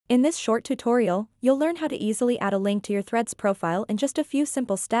In this short tutorial, you'll learn how to easily add a link to your Threads profile in just a few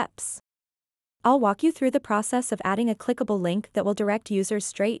simple steps. I'll walk you through the process of adding a clickable link that will direct users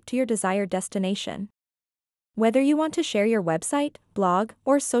straight to your desired destination. Whether you want to share your website, blog,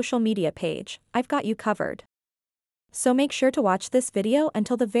 or social media page, I've got you covered. So make sure to watch this video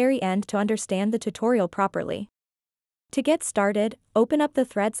until the very end to understand the tutorial properly. To get started, open up the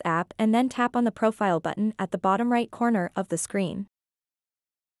Threads app and then tap on the profile button at the bottom right corner of the screen.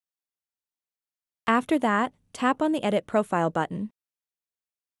 After that, tap on the Edit Profile button.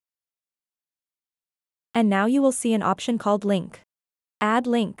 And now you will see an option called Link. Add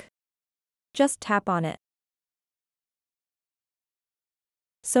link. Just tap on it.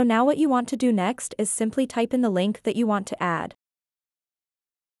 So now what you want to do next is simply type in the link that you want to add.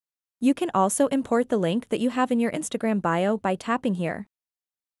 You can also import the link that you have in your Instagram bio by tapping here.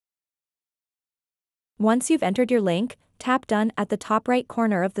 Once you've entered your link, tap Done at the top right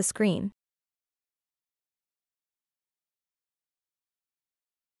corner of the screen.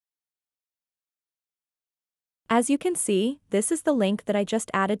 As you can see, this is the link that I just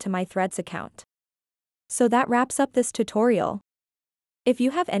added to my Threads account. So that wraps up this tutorial. If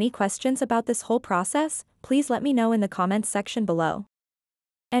you have any questions about this whole process, please let me know in the comments section below.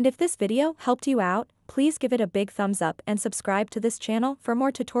 And if this video helped you out, please give it a big thumbs up and subscribe to this channel for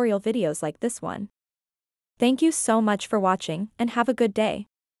more tutorial videos like this one. Thank you so much for watching and have a good day.